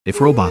If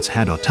robots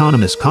had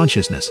autonomous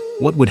consciousness,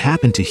 what would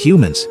happen to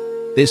humans?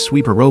 This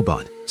sweeper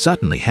robot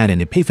suddenly had an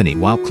epiphany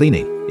while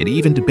cleaning. It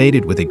even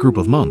debated with a group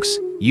of monks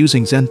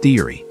using Zen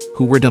theory,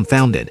 who were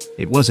dumbfounded.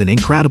 It was an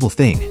incredible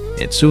thing.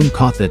 It soon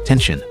caught the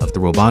attention of the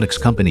robotics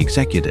company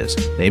executives.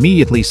 They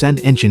immediately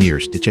sent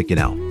engineers to check it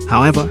out.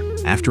 However,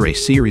 after a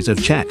series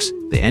of checks,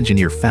 the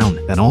engineer found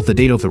that all the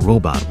data of the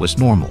robot was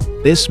normal.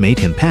 This made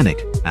him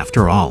panic.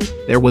 After all,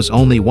 there was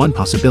only one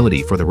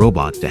possibility for the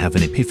robot to have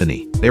an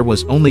epiphany. There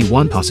was only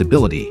one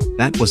possibility,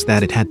 that was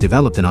that it had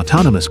developed an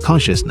autonomous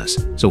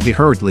consciousness. So he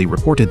hurriedly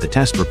reported the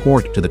test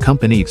report to the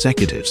company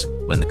executives.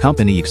 When the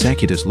company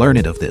executives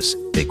learned of this,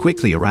 they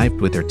quickly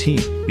arrived with their team.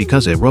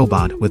 Because a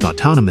robot with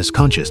autonomous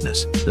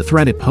consciousness, the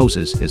threat it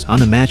poses is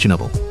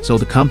unimaginable. So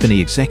the company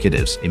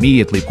executives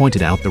immediately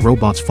pointed out the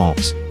robot's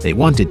faults. They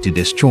wanted to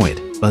destroy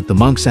it. But the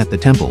monks at the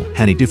temple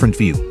had a different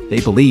view.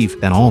 They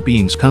believe that all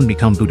beings can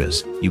become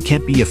Buddhas. You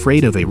can't be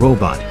afraid of a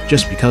robot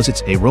just because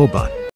it's a robot.